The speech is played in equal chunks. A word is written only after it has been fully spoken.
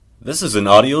This is an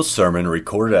audio sermon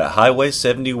recorded at Highway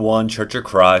 71 Church of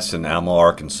Christ in Alma,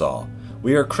 Arkansas.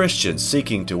 We are Christians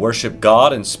seeking to worship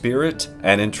God in spirit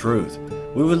and in truth.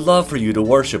 We would love for you to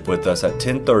worship with us at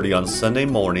 10:30 on Sunday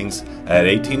mornings at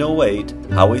 1808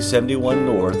 Highway 71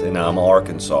 North in Alma,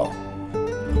 Arkansas.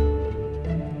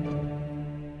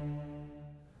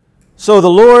 So the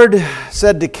Lord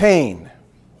said to Cain,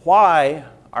 "Why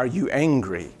are you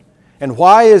angry? And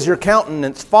why is your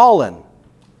countenance fallen?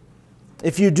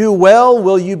 If you do well,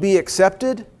 will you be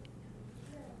accepted?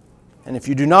 And if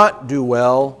you do not do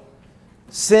well,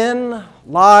 sin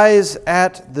lies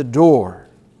at the door,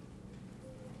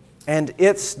 and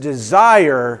its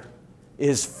desire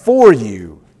is for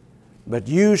you, but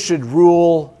you should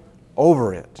rule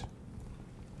over it."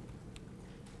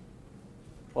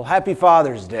 Well, happy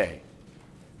Father's Day,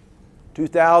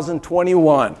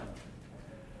 2021.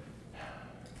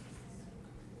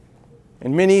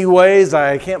 In many ways,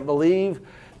 I can't believe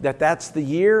that that's the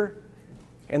year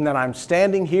and that I'm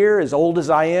standing here as old as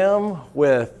I am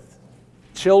with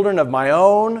children of my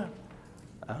own.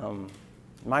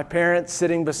 My parents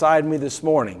sitting beside me this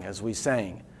morning as we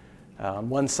sang. On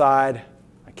one side,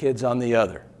 my kids on the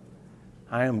other.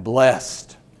 I am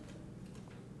blessed.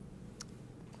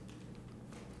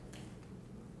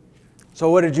 So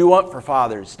what did you want for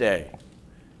Father's Day?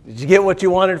 Did you get what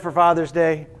you wanted for Father's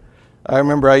Day? I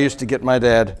remember I used to get my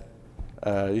dad,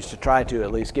 used to try to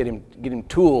at least get him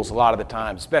tools a lot of the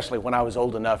time, especially when I was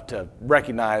old enough to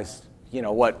recognize,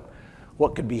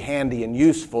 what could be handy and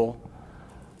useful.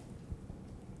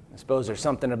 I suppose there's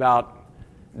something about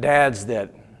dads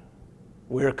that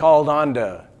we're called on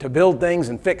to build things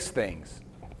and fix things.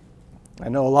 I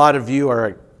know a lot of you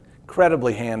are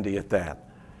incredibly handy at that.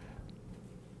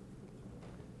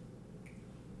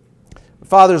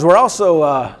 Fathers,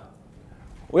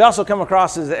 we also come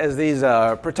across as these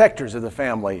protectors of the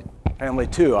family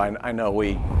too. I know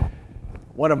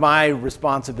one of my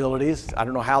responsibilities, I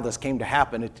don't know how this came to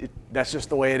happen, that's just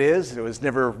the way it is. It was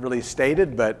never really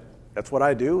stated, but that's what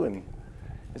I do, and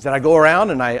is that I go around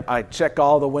and I check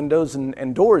all the windows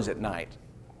and doors at night,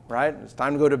 right? It's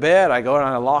time to go to bed, I go around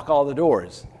and I lock all the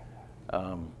doors.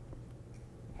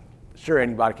 Sure,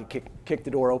 anybody could kick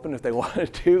the door open if they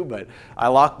wanted to, but I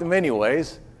lock them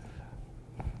anyways.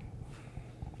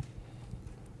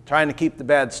 Trying to keep the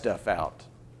bad stuff out,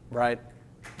 right?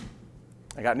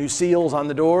 I got new seals on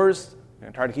the doors. I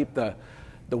try to keep the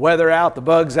weather out, the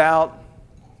bugs out,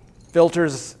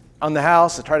 filters on the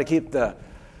house. I try to keep the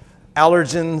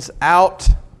allergens out.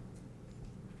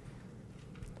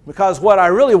 Because what I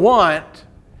really want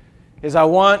is I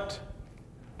want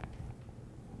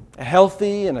a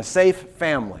healthy and a safe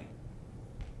family.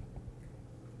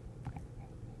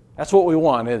 That's what we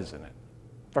want, isn't it?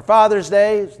 For Father's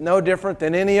Day, it's no different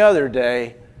than any other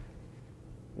day.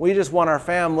 We just want our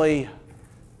family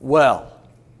well.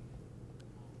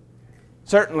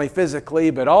 Certainly physically,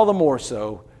 but all the more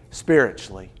so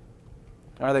spiritually.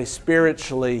 Are they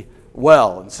spiritually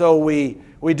well? And so we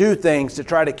do things to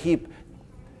try to keep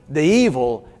the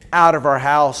evil out of our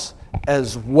house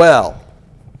as well.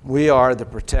 We are the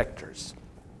protectors.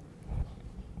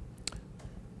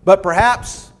 But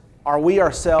perhaps are we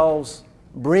ourselves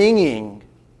bringing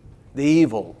the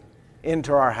evil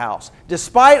into our house?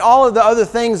 Despite all of the other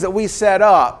things that we set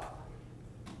up,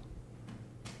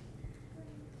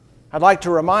 I'd like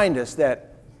to remind us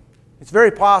that it's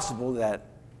very possible that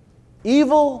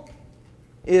evil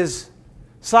is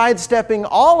sidestepping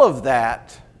all of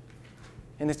that,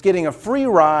 and it's getting a free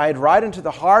ride right into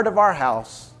the heart of our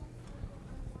house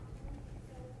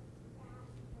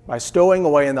by stowing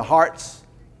away in the hearts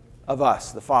of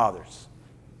us, the fathers,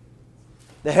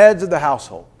 the heads of the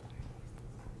household.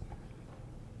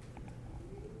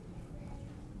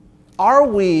 Are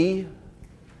we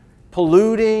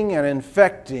polluting and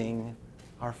infecting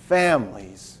our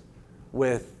families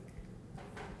with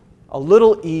a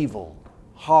little evil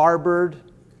harbored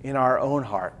in our own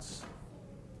hearts?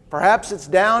 Perhaps it's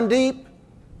down deep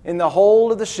in the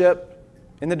hold of the ship,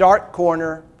 in the dark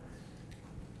corner.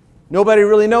 Nobody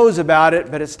really knows about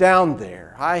it, but it's down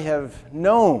there. I have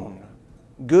known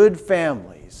good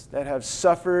families that have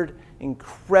suffered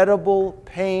incredible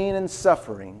pain and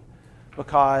suffering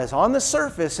because on the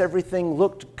surface everything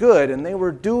looked good and they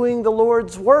were doing the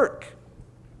Lord's work.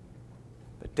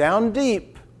 But down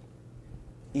deep,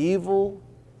 evil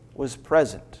was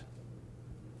present.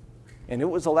 And it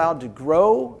was allowed to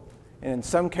grow, and in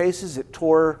some cases it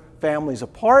tore families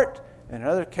apart. In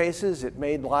other cases, it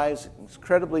made lives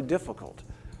incredibly difficult.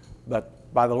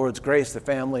 But by the Lord's grace, the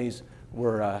families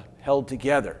were held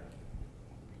together.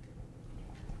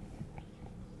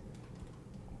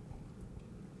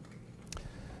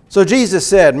 So Jesus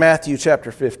said, Matthew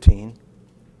chapter 15,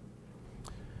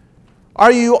 "Are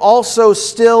you also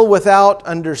still without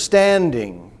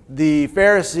understanding?" The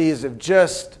Pharisees have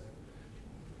just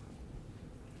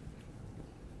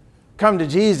come to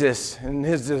Jesus and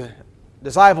his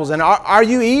disciples, and are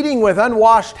you eating with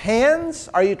unwashed hands?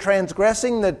 Are you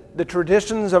transgressing the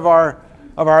traditions of our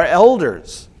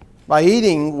elders by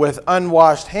eating with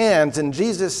unwashed hands? And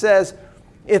Jesus says,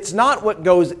 it's not what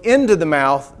goes into the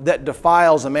mouth that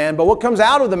defiles a man, but what comes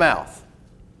out of the mouth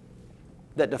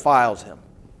that defiles him.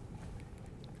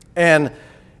 And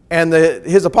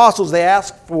his apostles, they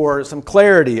ask for some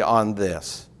clarity on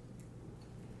this.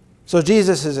 So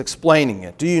Jesus is explaining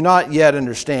it. Do you not yet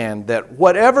understand that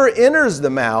whatever enters the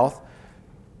mouth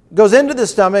goes into the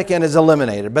stomach and is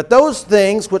eliminated? But those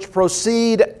things which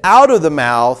proceed out of the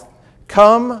mouth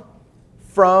come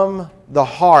from the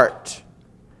heart,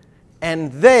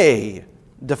 and they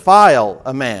defile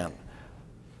a man.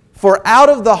 For out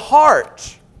of the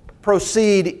heart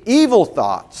proceed evil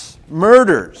thoughts,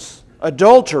 murders,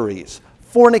 adulteries,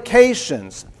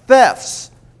 fornications,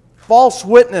 thefts, false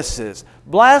witnesses,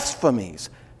 blasphemies.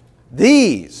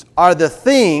 These are the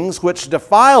things which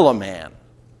defile a man.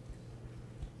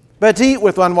 But to eat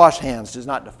with unwashed hands does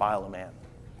not defile a man.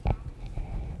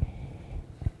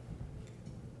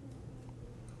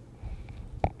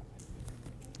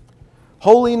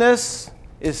 Holiness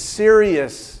is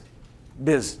serious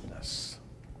business.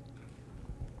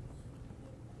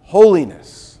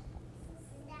 Holiness.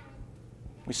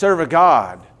 We serve a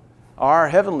God, our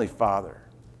Heavenly Father.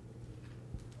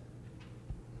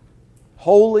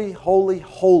 Holy, holy,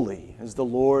 holy is the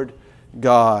Lord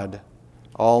God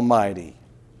Almighty.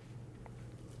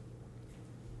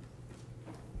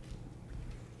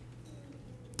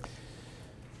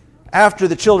 After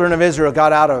the children of Israel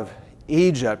got out of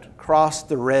Egypt, crossed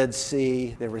the Red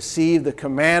Sea, they received the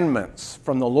commandments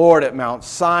from the Lord at Mount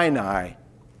Sinai.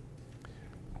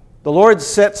 The Lord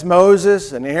sets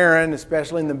Moses and Aaron,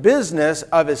 especially in the business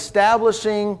of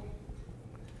establishing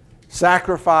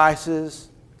sacrifices,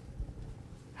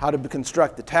 how to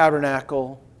construct the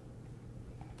tabernacle,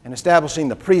 and establishing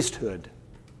the priesthood.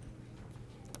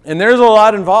 And there's a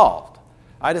lot involved.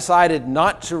 I decided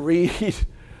not to read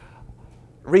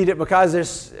it because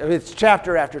it's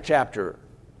chapter after chapter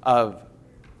of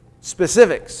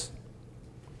specifics.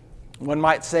 One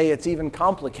might say it's even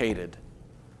complicated.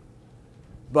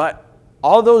 But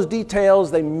all those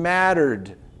details, they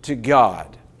mattered to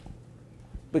God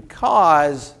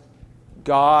because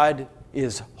God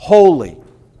is holy.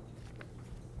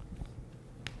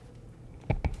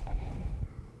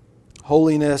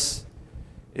 Holiness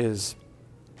is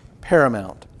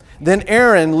paramount. Then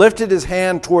Aaron lifted his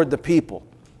hand toward the people.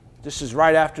 This is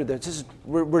right after this.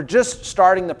 We're just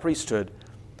starting the priesthood.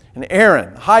 And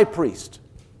Aaron, high priest,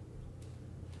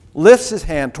 lifts his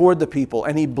hand toward the people,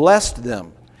 and he blessed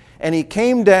them. And he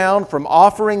came down from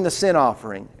offering the sin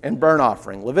offering and burnt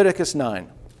offering. Leviticus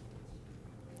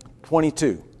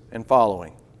 9:22 and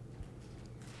following.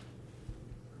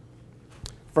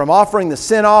 From offering the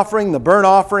sin offering, the burnt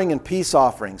offering, and peace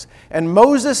offerings. And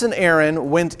Moses and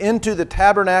Aaron went into the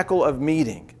tabernacle of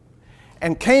meeting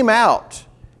and came out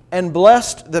and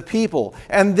blessed the people.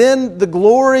 And then the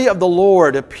glory of the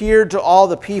Lord appeared to all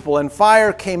the people, and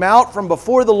fire came out from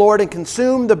before the Lord and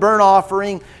consumed the burnt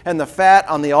offering and the fat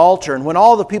on the altar. And when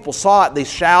all the people saw it, they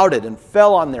shouted and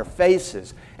fell on their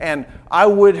faces. And I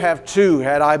would have too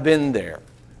had I been there.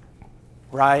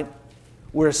 Right?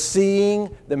 We're seeing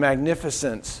the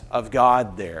magnificence of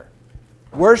God there,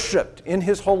 worshipped in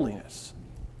His holiness.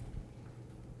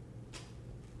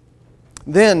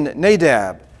 Then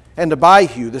Nadab and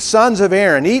Abihu, the sons of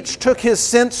Aaron, each took his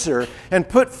censer and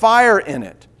put fire in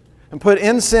it, and put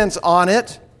incense on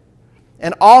it,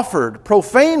 and offered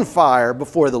profane fire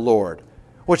before the Lord,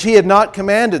 which He had not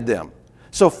commanded them.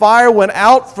 So fire went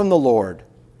out from the Lord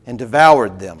and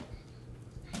devoured them,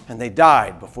 and they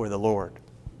died before the Lord.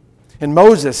 And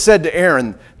Moses said to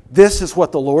Aaron, "This is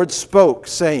what the Lord spoke,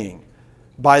 saying,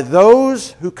 by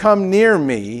those who come near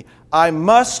me, I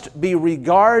must be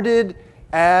regarded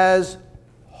as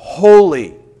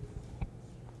holy.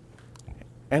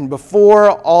 And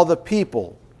before all the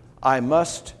people, I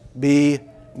must be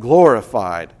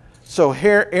glorified." So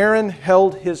Aaron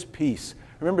held his peace.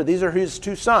 Remember, these are his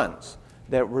two sons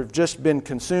that were just been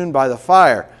consumed by the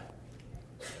fire.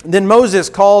 Then Moses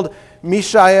called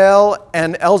Mishael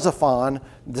and Elzaphan,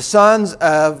 the sons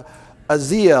of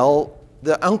Aziel,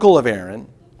 the uncle of Aaron,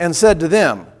 and said to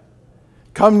them,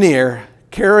 "Come near,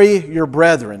 carry your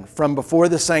brethren from before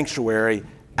the sanctuary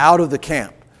out of the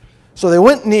camp." So they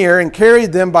went near and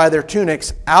carried them by their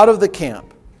tunics out of the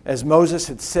camp, as Moses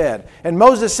had said. And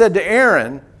Moses said to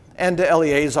Aaron, and to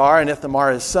Eleazar and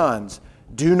Ithamar his sons,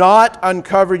 do not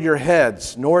uncover your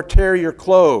heads, nor tear your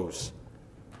clothes.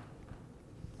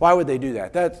 Why would they do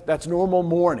that? That's normal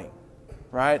mourning,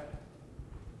 right?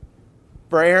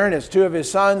 For Aaron, as two of his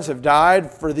sons have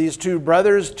died. For these two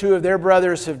brothers, two of their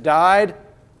brothers have died.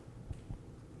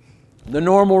 The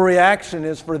normal reaction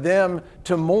is for them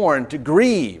to mourn, to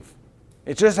grieve.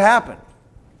 It just happened.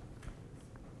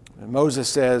 And Moses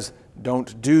says,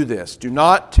 don't do this. Do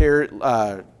not tear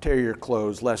your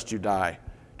clothes lest you die.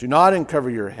 Do not uncover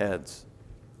your heads.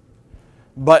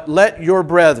 But let your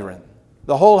brethren,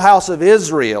 the whole house of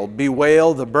Israel,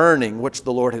 bewail the burning which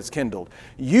the Lord has kindled.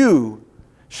 You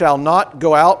shall not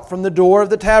go out from the door of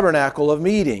the tabernacle of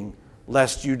meeting,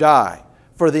 lest you die.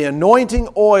 For the anointing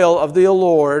oil of the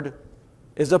Lord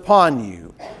is upon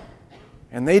you.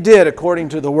 And they did according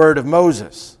to the word of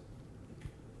Moses.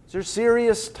 These are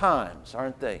serious times,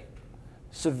 aren't they?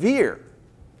 Severe.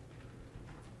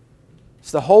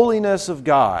 It's the holiness of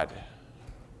God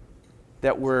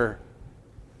that we're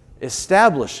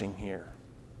establishing here.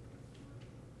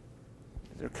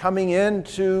 They're coming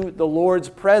into the Lord's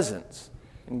presence.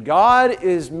 And God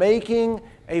is making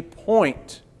a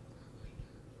point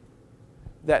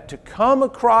that to come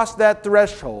across that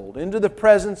threshold into the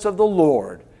presence of the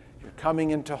Lord, you're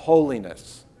coming into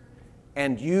holiness.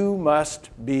 And you must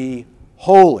be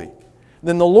holy.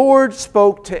 Then the Lord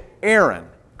spoke to Aaron.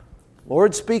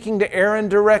 Lord speaking to Aaron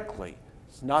directly.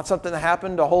 It's not something that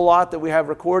happened a whole lot that we have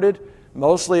recorded.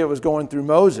 Mostly it was going through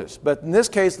Moses. But in this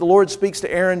case, the Lord speaks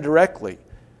to Aaron directly,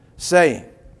 saying,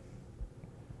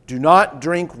 do not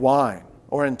drink wine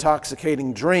or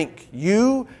intoxicating drink,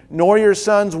 you nor your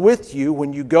sons with you,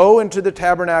 when you go into the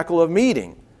tabernacle of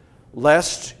meeting,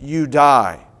 lest you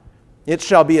die. It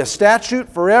shall be a statute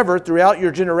forever throughout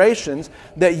your generations,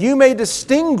 that you may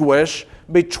distinguish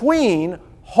between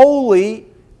holy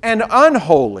and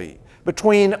unholy,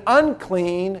 between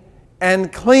unclean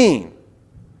and clean,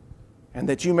 and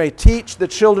that you may teach the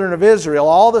children of Israel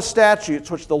all the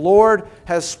statutes which the Lord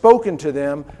has spoken to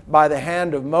them by the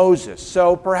hand of Moses.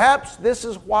 So perhaps this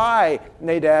is why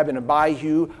Nadab and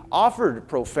Abihu offered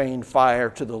profane fire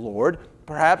to the Lord.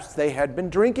 Perhaps they had been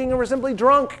drinking or were simply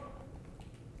drunk.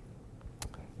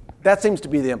 That seems to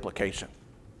be the implication.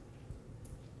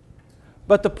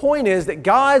 But the point is that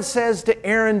God says to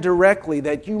Aaron directly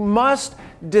that you must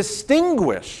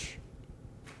distinguish.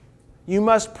 You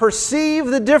must perceive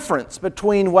the difference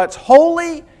between what's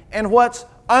holy and what's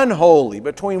unholy,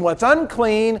 between what's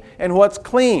unclean and what's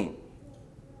clean.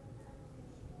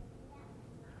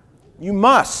 You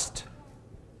must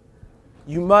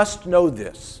know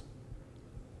this.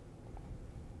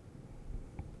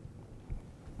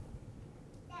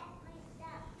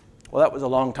 Well, that was a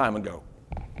long time ago.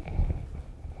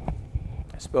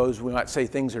 I suppose we might say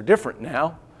things are different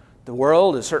now. The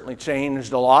world has certainly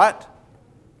changed a lot.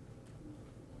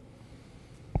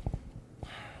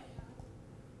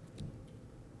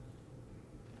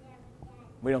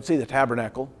 We don't see the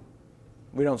tabernacle.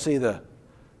 We don't see the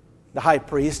high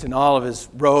priest in all of his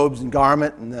robes and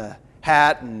garment and the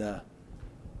hat and the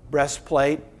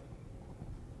breastplate.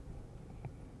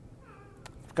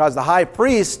 Because the high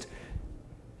priest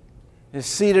is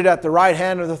seated at the right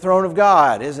hand of the throne of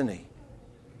God, isn't he?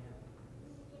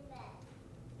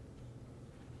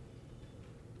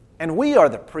 And we are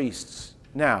the priests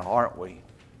now, aren't we?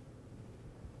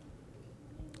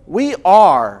 We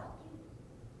are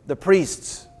the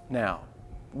priests now.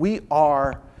 We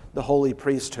are the holy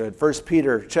priesthood. 1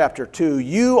 Peter chapter 2,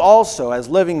 you also as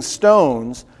living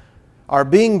stones are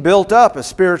being built up a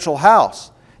spiritual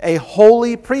house, a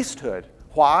holy priesthood.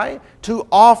 Why? To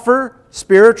offer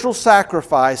spiritual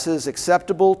sacrifices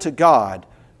acceptable to God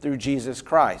through Jesus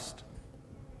Christ.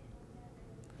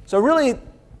 So really,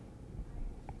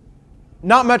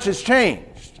 not much has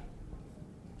changed.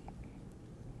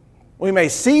 We may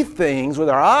see things with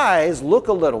our eyes, look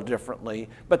a little differently,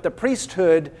 but the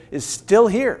priesthood is still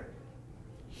here.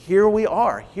 Here we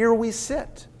are. Here we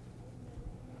sit.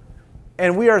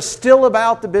 And we are still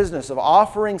about the business of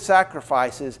offering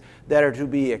sacrifices that are to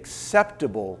be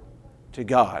acceptable to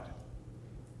God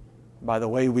by the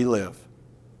way we live.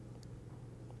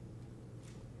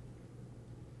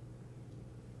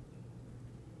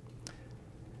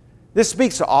 This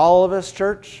speaks to all of us,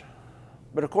 church,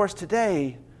 but of course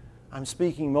today I'm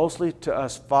speaking mostly to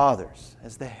us fathers.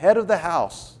 As the head of the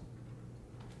house,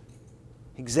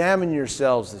 examine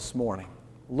yourselves this morning.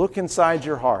 Look inside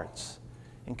your hearts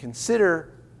and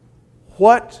consider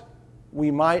what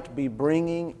we might be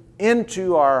bringing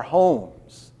into our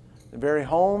homes, the very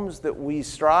homes that we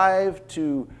strive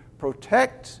to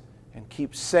protect and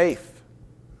keep safe.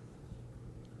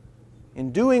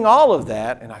 in doing all of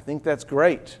that, and I think that's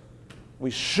great.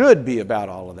 We should be about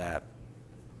all of that.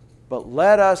 But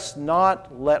let us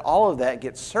not let all of that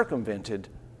get circumvented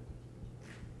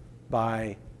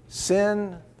by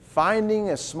sin finding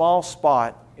a small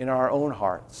spot in our own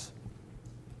hearts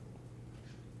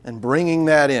and bringing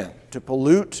that in to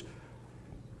pollute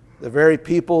the very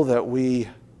people that we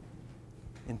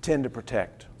intend to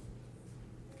protect.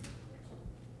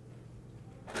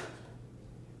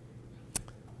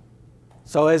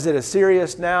 So is it as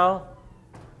serious now?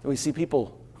 We see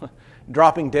people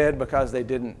dropping dead because they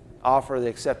didn't offer the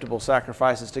acceptable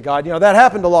sacrifices to God. You know, that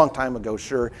happened a long time ago,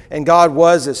 sure. And God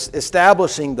was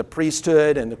establishing the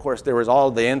priesthood, and of course there was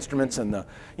all the instruments and the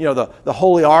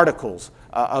holy articles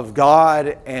of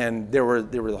God, and there were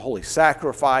the holy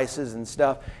sacrifices and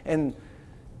stuff. And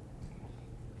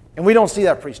we don't see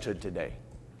that priesthood today.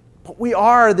 But we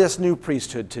are this new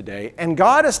priesthood today. And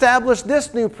God established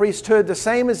this new priesthood the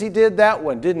same as He did that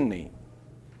one, didn't He?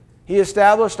 He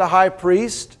established a high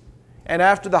priest. And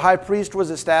after the high priest was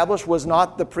established, was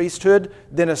not the priesthood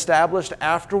then established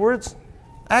afterwards?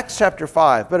 Acts chapter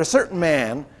 5. But a certain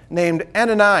man named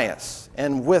Ananias,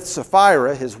 and with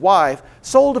Sapphira, his wife,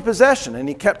 sold a possession, and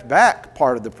he kept back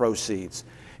part of the proceeds,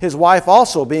 his wife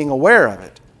also being aware of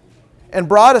it, and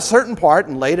brought a certain part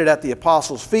and laid it at the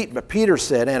apostles' feet. But Peter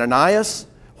said, Ananias,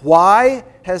 why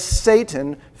has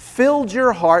Satan filled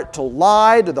your heart to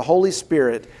lie to the Holy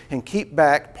Spirit and keep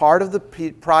back part of the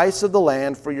price of the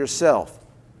land for yourself?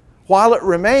 While it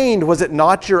remained, was it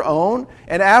not your own?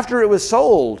 And after it was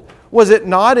sold, was it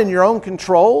not in your own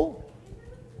control?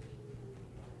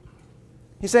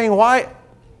 He's saying, why?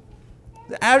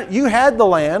 You had the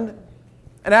land,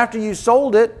 and after you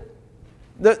sold it,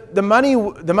 the money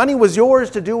was yours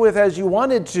to do with as you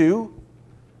wanted to.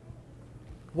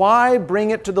 Why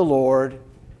bring it to the Lord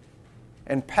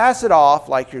and pass it off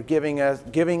like you're giving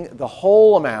the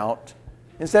whole amount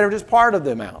instead of just part of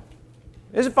the amount?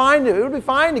 It would be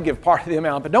fine to give part of the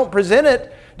amount, but don't present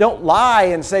it. Don't lie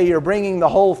and say you're bringing the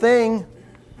whole thing.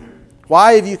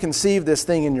 Why have you conceived this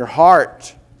thing in your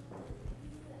heart?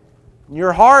 In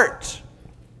your heart.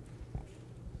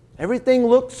 Everything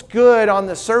looks good on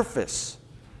the surface,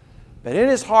 but in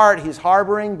his heart he's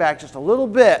harboring back just a little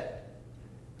bit.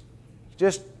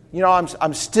 Just,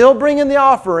 I'm still bringing the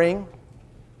offering.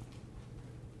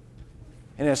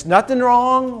 And there's nothing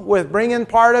wrong with bringing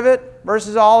part of it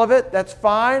versus all of it. That's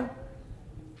fine.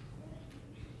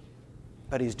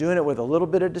 But he's doing it with a little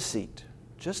bit of deceit.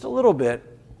 Just a little bit.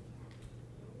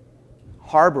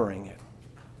 Harboring it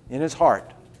in his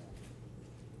heart.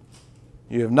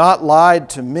 You have not lied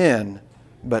to men,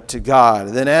 but to God.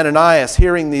 Then Ananias,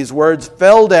 hearing these words,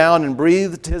 fell down and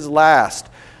breathed his last.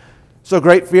 So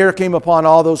great fear came upon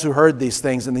all those who heard these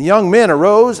things. And the young men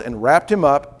arose and wrapped him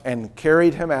up and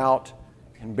carried him out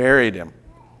and buried him.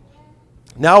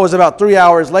 Now it was about 3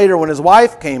 hours later when his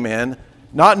wife came in,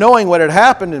 not knowing what had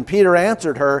happened, and Peter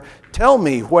answered her, "Tell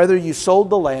me whether you sold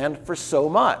the land for so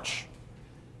much."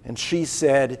 And she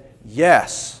said,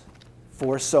 "Yes,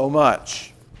 for so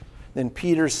much." Then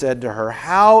Peter said to her,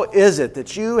 "How is it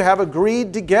that you have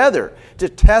agreed together to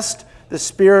test the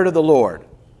Spirit of the Lord?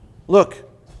 Look,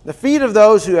 the feet of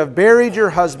those who have buried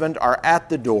your husband are at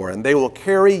the door, and they will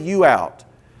carry you out."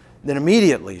 Then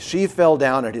immediately she fell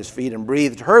down at his feet and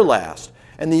breathed her last.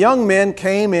 And the young men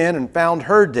came in and found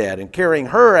her dead, and carrying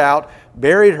her out,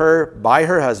 buried her by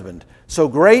her husband. So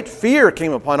great fear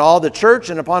came upon all the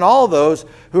church and upon all those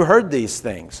who heard these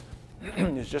things.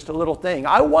 It's just a little thing.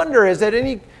 I wonder, is it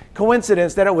any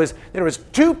coincidence that it was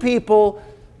two people,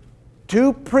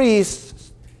 two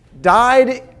priests,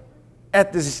 died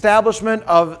at the establishment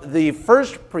of the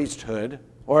first priesthood,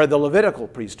 or the Levitical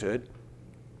priesthood,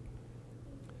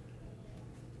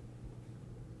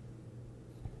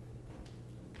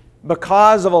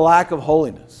 because of a lack of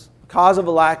holiness, because of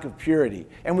a lack of purity.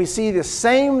 And we see the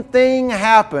same thing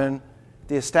happen at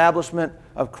the establishment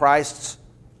of Christ's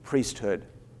priesthood.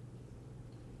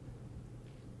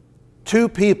 Two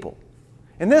people.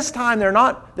 And this time they're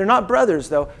not brothers,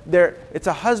 though. It's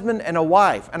a husband and a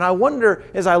wife. And I wonder,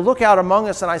 as I look out among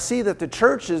us and I see that the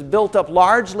church is built up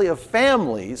largely of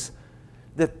families,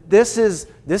 that this is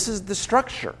the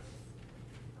structure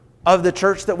of the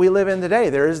church that we live in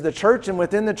today. There is the church, and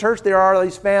within the church there are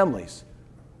these families.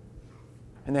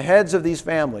 And the heads of these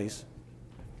families,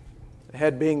 the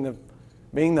head being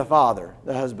the father,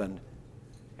 the husband,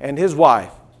 and his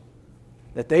wife,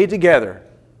 that they together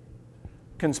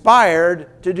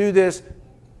conspired to do this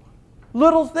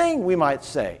little thing, we might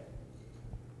say.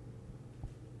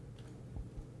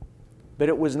 But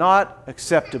it was not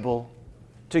acceptable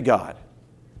to God.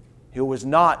 It was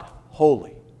not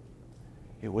holy.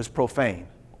 It was profane.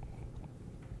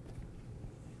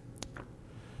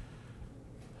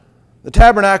 The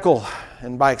tabernacle,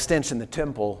 and by extension the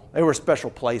temple, they were special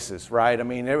places, right? I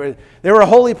mean, they were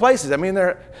holy places. I mean,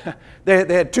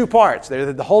 they had two parts. They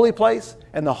had the holy place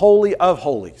and the holy of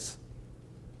holies.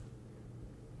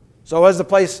 So was the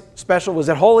place special? Was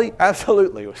it holy?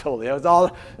 Absolutely, it was holy. It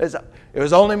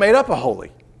was only made up of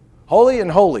holy. Holy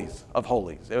and holies of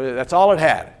holies. That's all it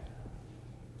had.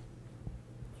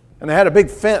 And they had a big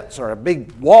fence or a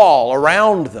big wall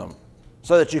around them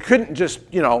so that you couldn't just,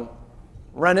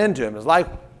 run into them. It's like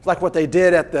what they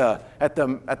did at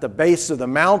the base of the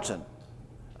mountain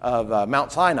of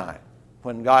Mount Sinai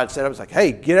when God said, it was like,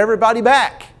 hey, get everybody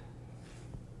back.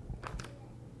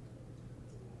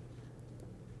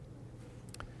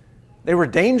 They were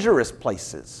dangerous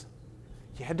places.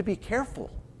 You had to be careful.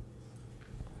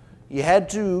 You had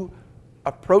to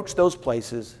approach those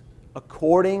places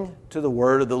according to the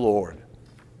word of the Lord.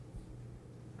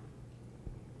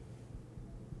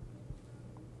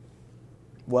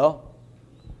 Well,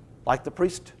 like the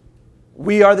priest,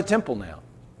 we are the temple now.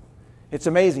 It's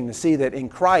amazing to see that in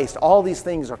Christ, all these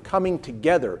things are coming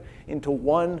together into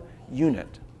one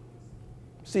unit.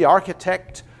 See,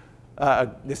 architect,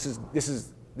 this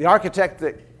is the architect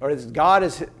that, or this is God,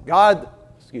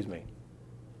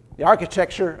 the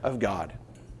architecture of God.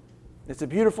 It's a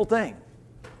beautiful thing.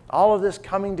 All of this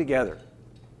coming together.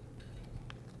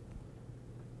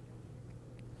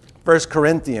 1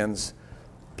 Corinthians,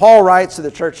 Paul writes to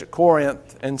the church at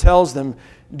Corinth and tells them,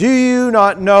 "Do you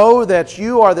not know that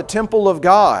you are the temple of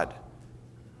God,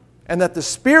 and that the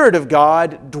Spirit of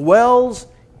God dwells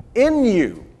in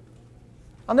you?"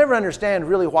 I'll never understand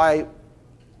really why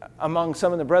among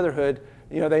some in the brotherhood,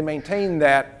 they maintain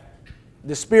that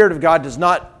the Spirit of God does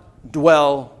not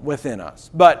dwell within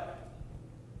us. But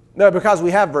no, because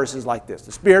we have verses like this.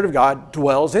 The Spirit of God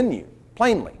dwells in you,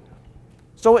 plainly.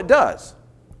 So it does.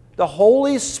 The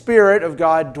Holy Spirit of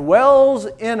God dwells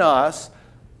in us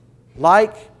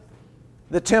like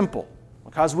the temple,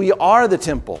 because we are the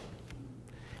temple.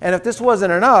 And if this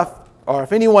wasn't enough, or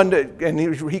if anyone, and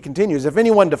he continues, if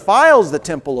anyone defiles the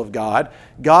temple of God,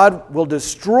 God will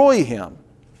destroy him.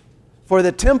 For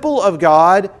the temple of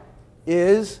God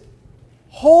is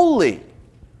holy.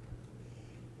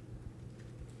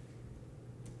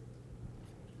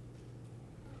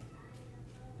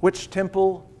 Which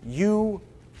temple you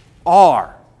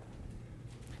are.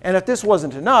 And if this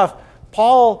wasn't enough,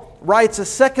 Paul writes a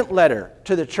second letter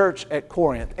to the church at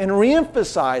Corinth and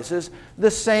reemphasizes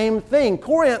the same thing.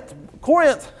 Corinth,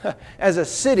 as a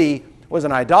city, was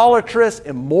an idolatrous,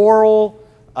 immoral,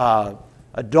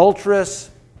 adulterous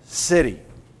city.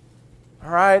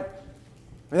 All right?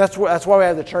 And that's why we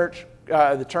have the church,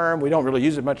 the term, we don't really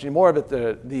use it much anymore, but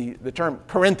the term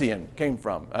Corinthian came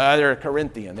from. They're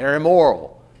Corinthian. They're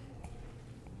immoral.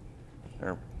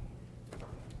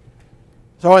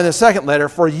 So in the second letter,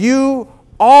 for you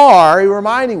are,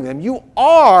 reminding them, you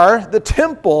are the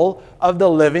temple of the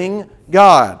living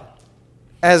God.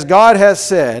 As God has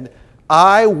said,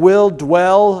 I will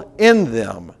dwell in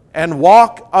them and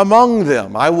walk among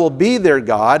them. I will be their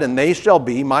God, and they shall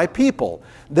be my people.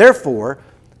 Therefore,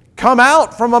 come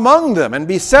out from among them and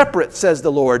be separate, says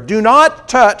the Lord. Do not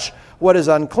touch what is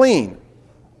unclean,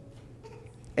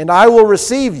 and I will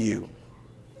receive you.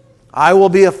 I will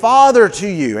be a father to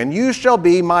you, and you shall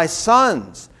be my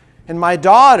sons and my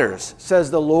daughters, says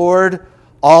the Lord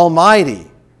Almighty.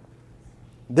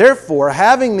 Therefore,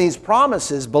 having these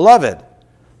promises, beloved,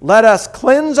 let us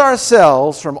cleanse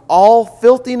ourselves from all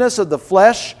filthiness of the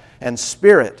flesh and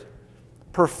spirit,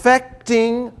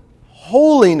 perfecting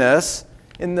holiness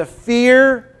in the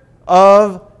fear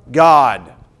of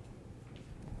God.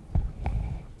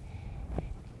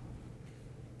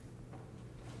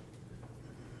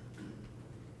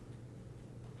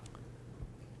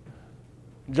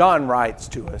 John writes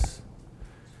to us,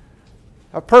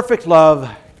 a perfect love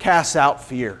casts out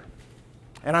fear.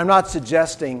 And I'm not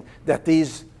suggesting that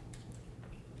these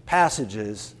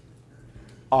passages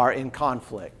are in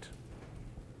conflict.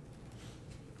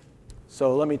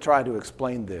 So let me try to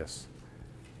explain this.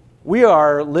 We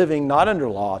are living not under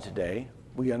law today.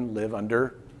 We live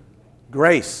under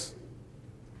grace.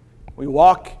 We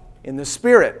walk in the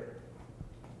Spirit.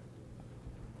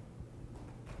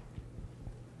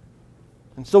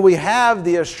 And so we have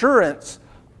the assurance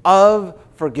of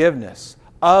forgiveness,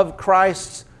 of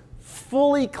Christ's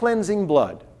fully cleansing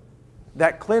blood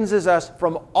that cleanses us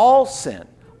from all sin,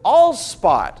 all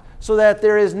spot, so that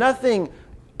there is nothing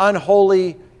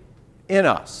unholy in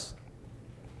us.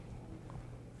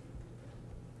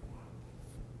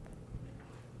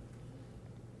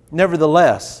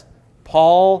 Nevertheless,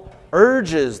 Paul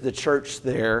urges the church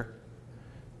there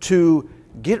to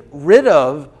get rid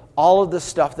of all of the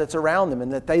stuff that's around them,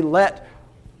 and that they let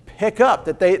pick up,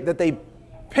 that they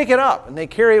pick it up and they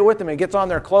carry it with them. It gets on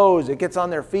their clothes, it gets on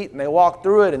their feet, and they walk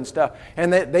through it and stuff.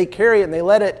 And they carry it and they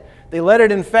let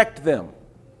it infect them.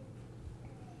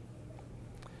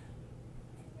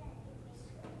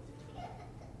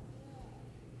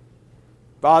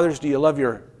 Fathers, do you love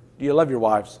your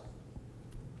wives?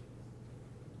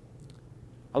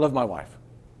 I love my wife.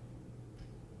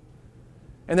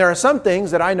 And there are some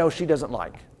things that I know she doesn't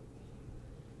like.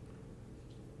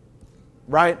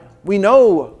 Right? We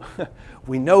know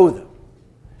them.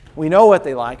 We know what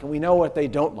they like and we know what they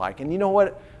don't like. And you know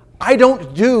what? I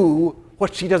don't do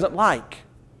what she doesn't like.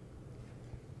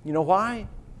 You know why?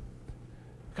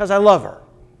 Because I love her.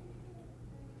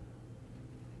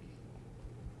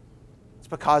 It's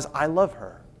because I love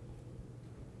her.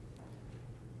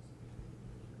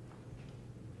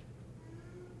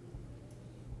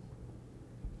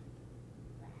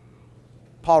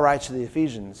 Paul writes to the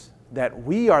Ephesians that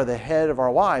we are the head of our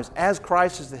wives as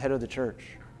Christ is the head of the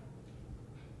church.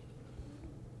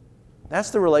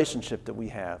 That's the relationship that we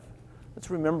have. Let's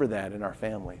remember that in our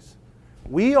families.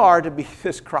 We are to be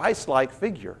this Christ-like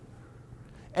figure.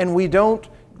 And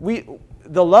the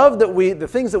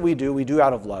things that we do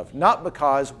out of love, not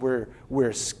because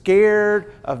we're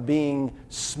scared of being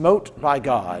smote by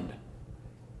God,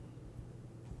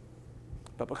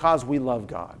 but because we love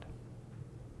God.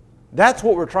 That's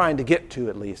what we're trying to get to,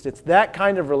 at least. It's that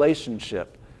kind of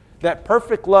relationship, that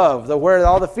perfect love, where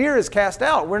all the fear is cast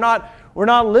out. We're not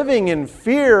living in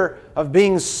fear of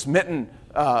being smitten.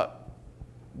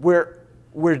 We're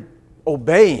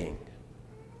obeying.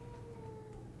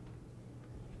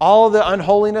 All the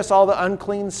unholiness, all the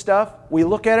unclean stuff, we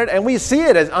look at it and we see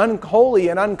it as unholy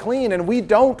and unclean, and we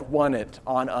don't want it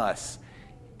on us.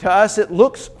 To us, it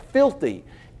looks filthy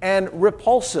and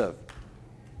repulsive,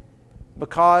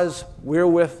 because we're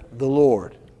with the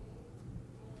Lord.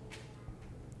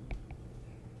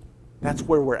 That's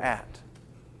where we're at.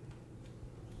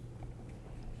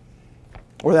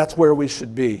 Or that's where we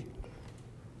should be.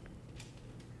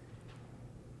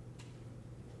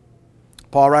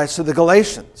 Paul writes to the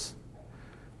Galatians,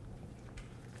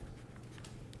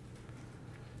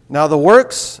 "Now the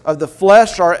works of the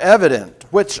flesh are evident,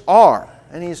 which are,"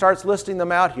 and he starts listing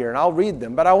them out here, and I'll read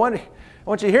them, but I want you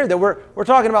to hear that we're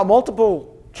talking about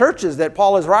multiple churches that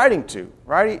Paul is writing to,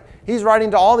 right? He's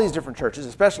writing to all these different churches,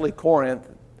 especially Corinth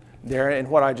there in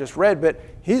what I just read, but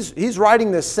he's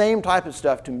writing the same type of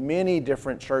stuff to many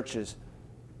different churches.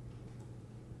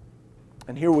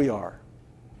 And here we are.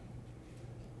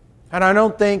 And I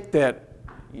don't think that,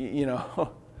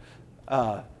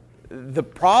 the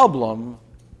problem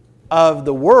of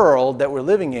the world that we're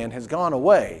living in has gone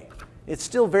away. It's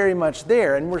still very much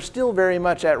there, and we're still very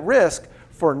much at risk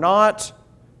for not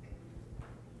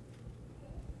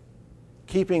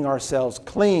keeping ourselves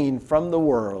clean from the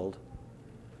world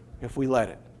if we let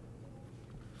it.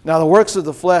 Now the works of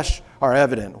the flesh are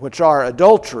evident, which are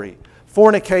adultery,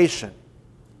 fornication,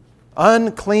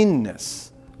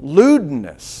 uncleanness,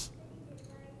 lewdness.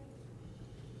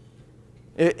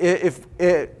 If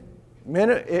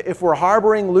we're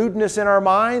harboring lewdness in our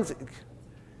minds,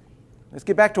 let's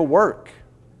get back to work.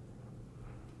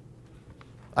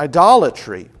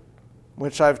 Idolatry,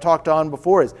 which I've talked on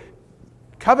before, is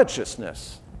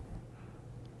covetousness,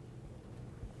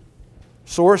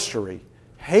 sorcery,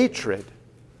 hatred,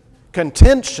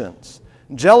 contentions,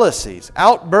 jealousies,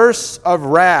 outbursts of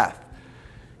wrath.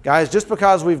 Guys, just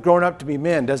because we've grown up to be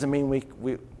men doesn't mean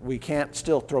we can't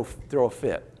still throw a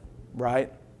fit,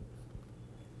 right?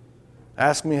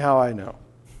 Ask me how I know.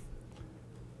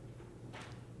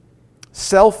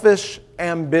 Selfish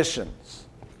ambitions.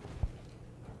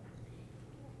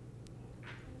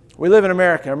 We live in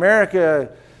America.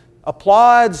 America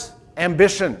applauds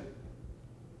ambition.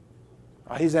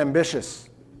 Oh, he's ambitious.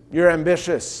 You're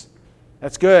ambitious.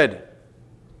 That's good.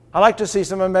 I like to see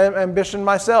some ambition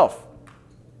myself.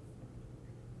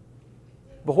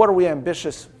 But what are we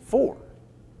ambitious for?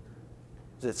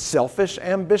 Is it selfish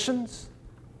ambitions?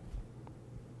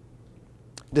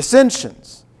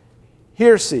 Dissensions,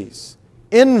 heresies,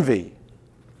 envy.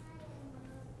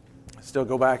 Still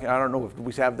go back, I don't know if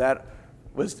we have that.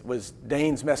 Was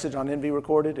Dane's message on envy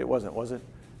recorded? It wasn't, was it?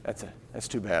 That's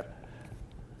too bad.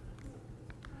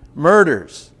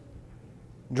 Murders,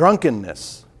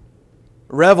 drunkenness,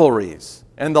 revelries,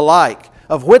 and the like,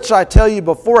 of which I tell you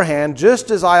beforehand,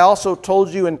 just as I also told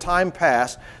you in time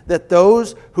past, that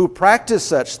those who practice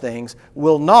such things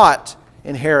will not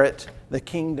inherit the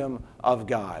kingdom of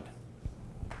God.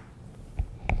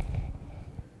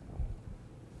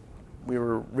 We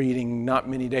were reading not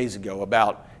many days ago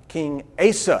about King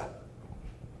Asa.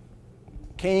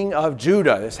 king of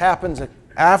Judah. This happens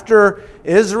after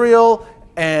Israel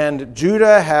and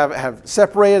Judah have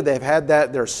separated. They've had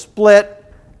that, they're split.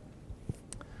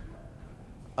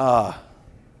 And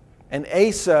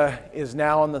Asa is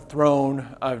now on the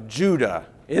throne of Judah.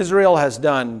 Israel has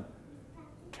done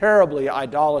terribly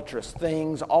idolatrous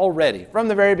things already from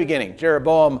the very beginning.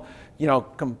 Jeroboam,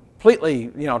 completely,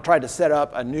 tried to set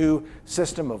up a new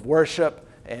system of worship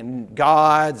and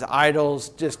gods, idols,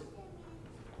 just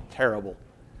terrible.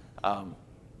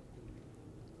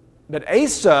 But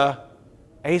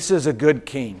Asa's a good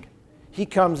king. He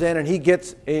comes in and he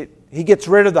gets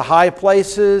rid of the high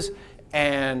places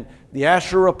and the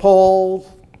Asherah poles.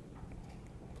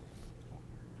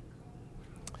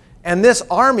 And this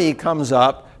army comes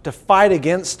up to fight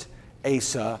against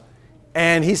Asa,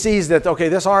 and he sees that, okay,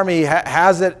 this army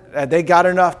has it, they got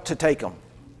enough to take them.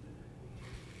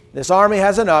 This army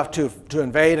has enough to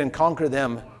invade and conquer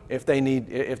them if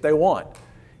they want.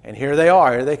 And here they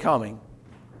are, here they're coming.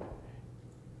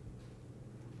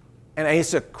 And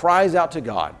Asa cries out to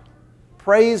God,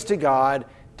 prays to God,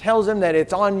 tells him that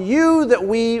it's on you that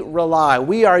we rely.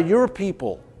 We are your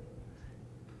people.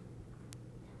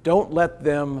 Don't let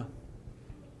them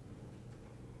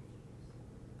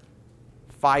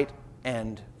fight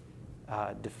and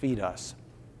defeat us.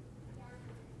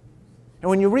 And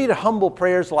when you read humble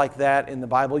prayers like that in the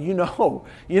Bible, you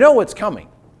know what's coming.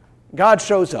 God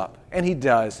shows up, and He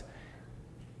does.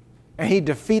 And He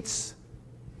defeats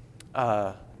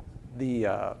the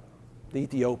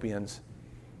Ethiopians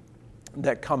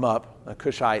that come up, the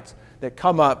Cushites, that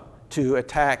come up to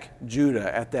attack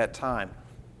Judah at that time.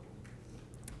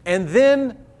 And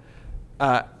then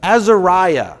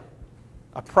Azariah,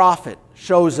 a prophet,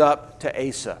 shows up to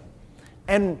Asa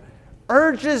and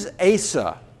urges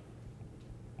Asa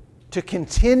to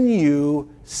continue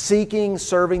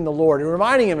serving the Lord. And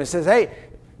reminding him, it says, hey,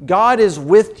 God is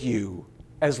with you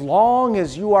as long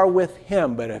as you are with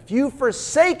Him. But if you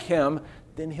forsake Him,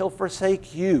 then He'll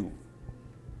forsake you.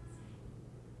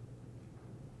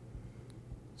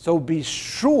 So be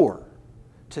sure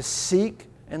to seek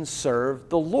and serve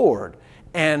the Lord.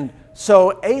 And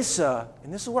so Asa,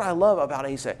 and this is what I love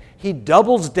about Asa, he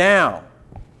doubles down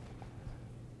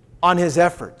on his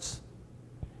efforts.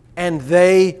 And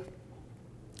they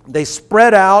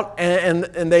spread out,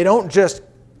 and they don't just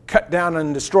cut down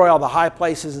and destroy all the high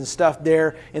places and stuff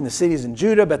there in the cities in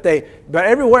Judah, but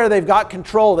everywhere they've got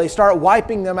control, they start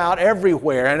wiping them out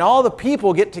everywhere. And all the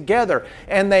people get together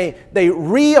and they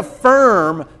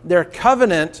reaffirm their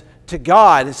covenant to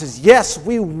God. It says, yes,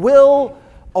 we will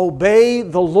obey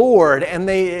the Lord. And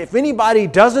if anybody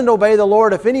doesn't obey the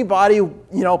Lord, if anybody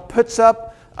puts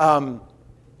up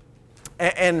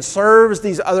and serves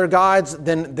these other gods,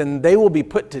 then they will be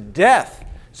put to death.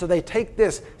 So they take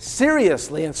this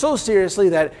seriously, and so seriously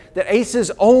that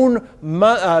Asa's own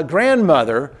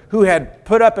grandmother, who had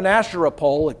put up an Asherah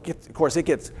pole, it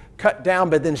gets cut down,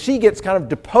 but then she gets kind of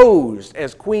deposed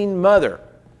as queen mother,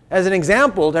 as an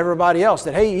example to everybody else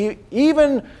that, hey,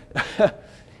 even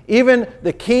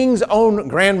the king's own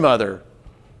grandmother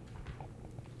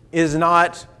is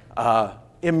not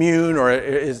immune or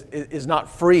is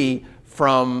not free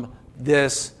from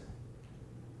this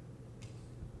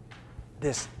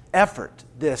effort,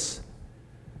 this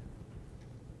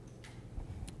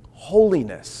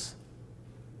holiness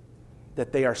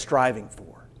that they are striving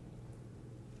for.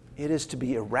 It is to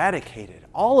be eradicated,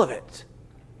 all of it.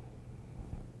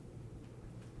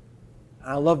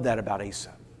 And I love that about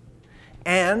Asa.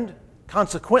 And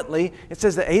consequently, it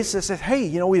says that Asa says,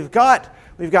 hey, we've got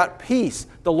peace.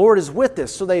 The Lord is with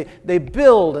us. So they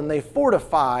build and they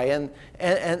fortify, and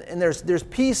there's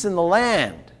peace in the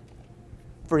land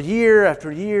for year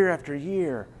after year after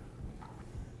year.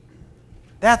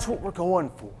 That's what we're going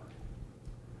for.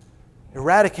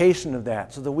 Eradication of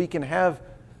that, so that we can have,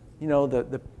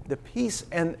 the peace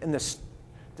and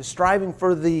the striving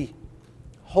for the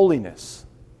holiness.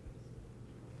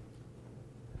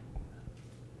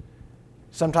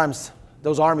 Sometimes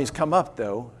those armies come up,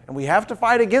 though, and we have to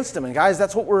fight against them. And guys,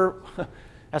 that's what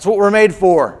we're made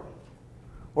for.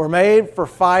 We're made for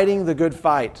fighting the good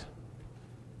fight.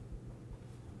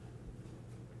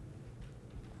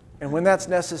 And when that's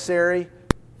necessary,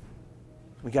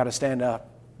 we got to stand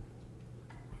up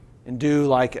and do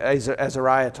like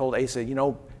Azariah told Asa,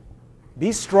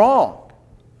 be strong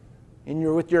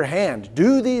with your hand.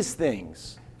 Do these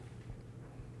things.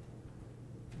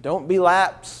 Don't be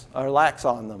lax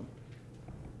on them.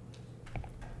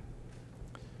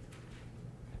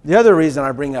 The other reason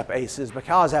I bring up Asa is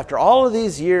because after all of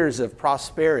these years of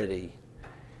prosperity,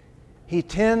 he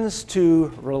tends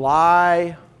to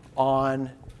rely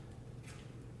on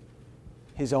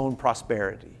his own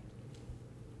prosperity.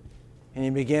 And he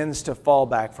begins to fall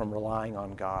back from relying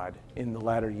on God in the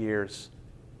latter years.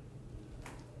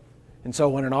 And so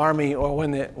when an army, or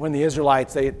when the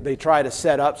Israelites, they try to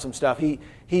set up some stuff, he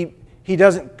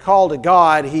doesn't call to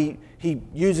God. He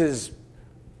uses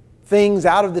things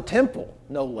out of the temple,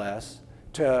 no less,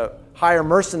 to hire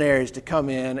mercenaries to come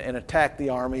in and attack the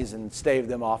armies and stave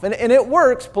them off. And it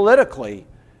works politically.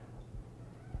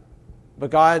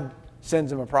 But God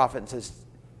sends him a prophet and says,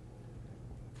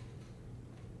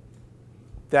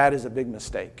 that is a big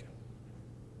mistake.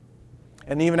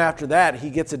 And even after that, he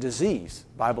gets a disease,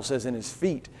 the Bible says, in his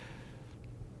feet.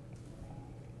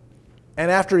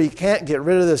 And after he can't get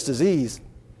rid of this disease,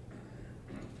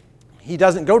 he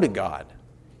doesn't go to God.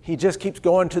 He just keeps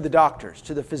going to the doctors,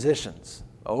 to the physicians,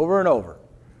 over and over.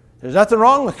 There's nothing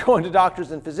wrong with going to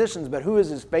doctors and physicians, but who is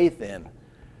his faith in?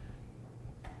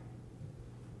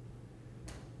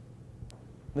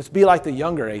 Let's be like the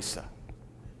younger Asa,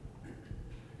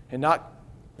 and not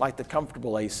like the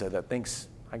comfortable Asa that thinks,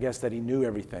 I guess, that he knew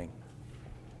everything.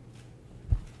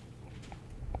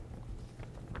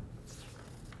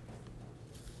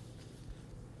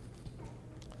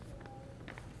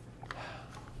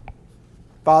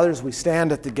 Fathers, we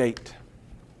stand at the gate.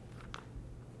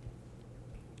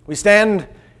 We stand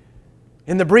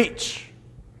in the breach.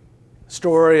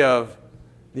 Story of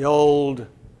the old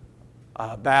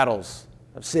battles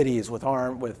of cities with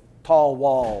tall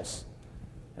walls.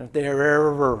 And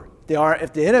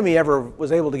if the enemy ever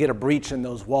was able to get a breach in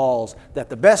those walls, that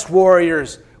the best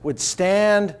warriors would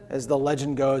stand, as the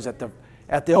legend goes, at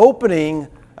the opening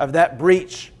of that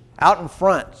breach out in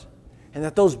front, and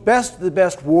that those best of the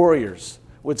best warriors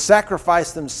would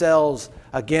sacrifice themselves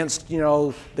against,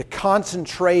 the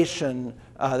concentrated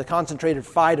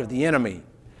fight of the enemy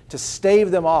to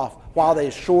stave them off while they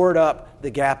shored up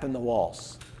the gap in the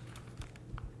walls.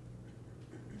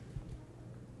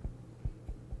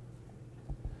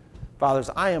 Fathers,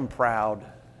 I am proud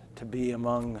to be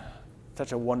among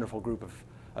such a wonderful group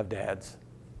of dads.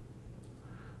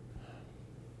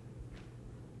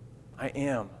 I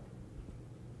am.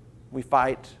 We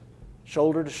fight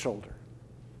shoulder to shoulder.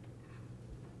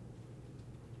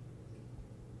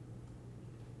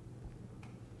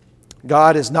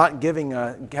 God has not given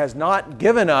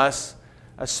us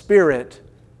a spirit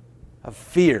of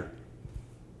fear,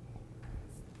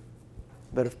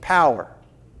 but of power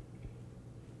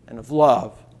and of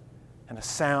love and a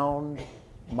sound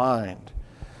mind.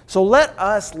 So let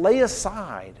us lay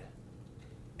aside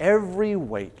every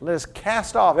weight. Let us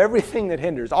cast off everything that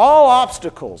hinders, all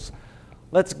obstacles.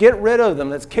 Let's get rid of them.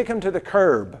 Let's kick them to the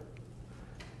curb.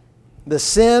 The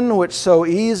sin which so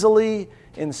easily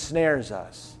ensnares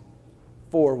us.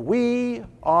 For we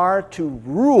are to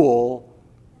rule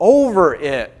over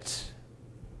it.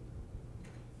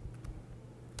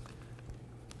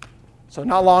 So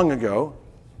not long ago,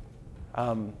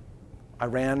 I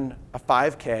ran a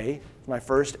 5K, my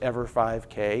first ever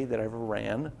 5K that I ever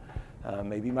ran,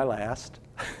 maybe my last.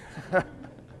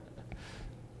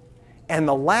 And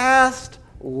the last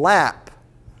lap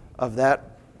of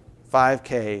that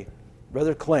 5K,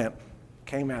 Brother Clint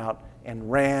came out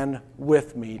and ran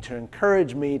with me to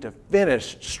encourage me to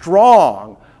finish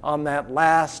strong on that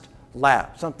last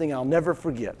lap. Something I'll never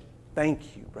forget.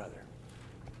 Thank you, brother.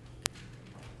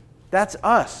 That's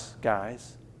us,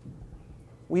 guys.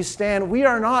 We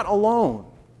are not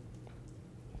alone.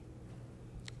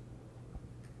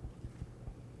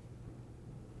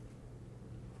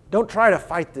 Don't try to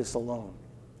fight this alone.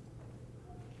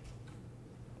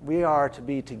 We are to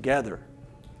be together,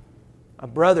 a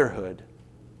brotherhood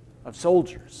of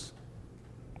soldiers.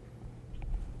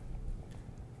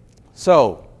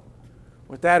 So,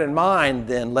 with that in mind,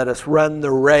 then, let us run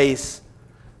the race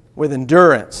with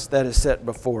endurance that is set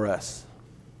before us,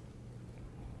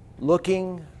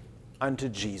 looking unto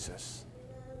Jesus.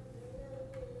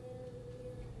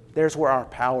 There's where our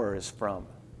power is from.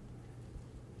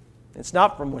 It's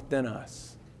not from within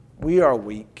us. We are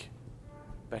weak,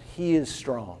 but He is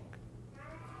strong.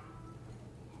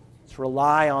 Let's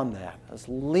rely on that. Let's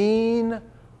lean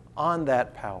on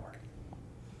that power.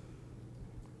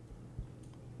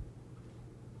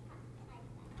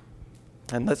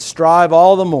 And let's strive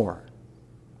all the more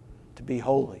to be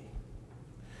holy.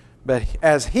 But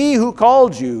as He who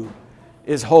called you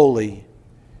is holy,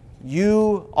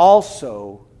 you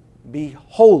also be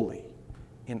holy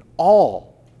in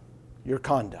all your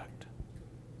conduct.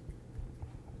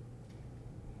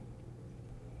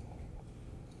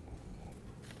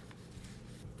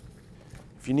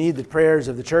 If you need the prayers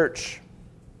of the church,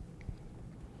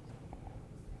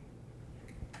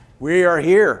 we are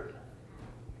here,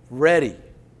 ready.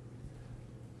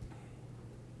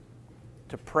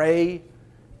 pray,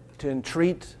 to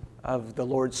entreat of the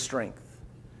Lord's strength.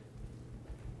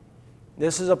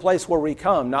 This is a place where we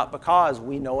come, not because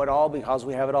we know it all, because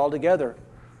we have it all together.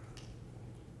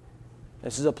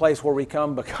 This is a place where we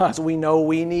come because we know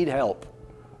we need help.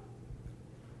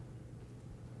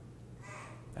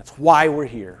 That's why we're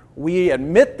here. We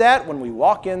admit that when we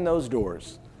walk in those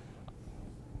doors.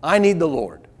 I need the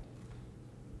Lord.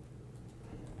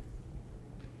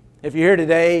 If you're here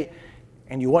today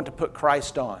and you want to put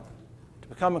Christ on, to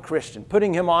become a Christian,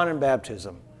 putting Him on in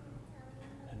baptism,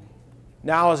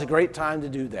 now is a great time to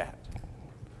do that.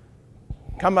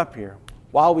 Come up here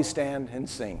while we stand and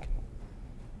sing.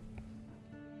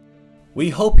 We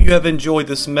hope you have enjoyed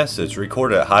this message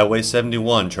recorded at Highway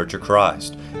 71 Church of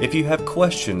Christ. If you have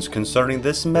questions concerning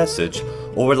this message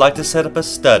or would like to set up a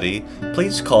study,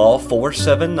 please call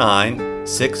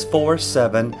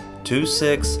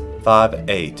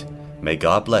 479-647-2658. May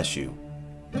God bless you.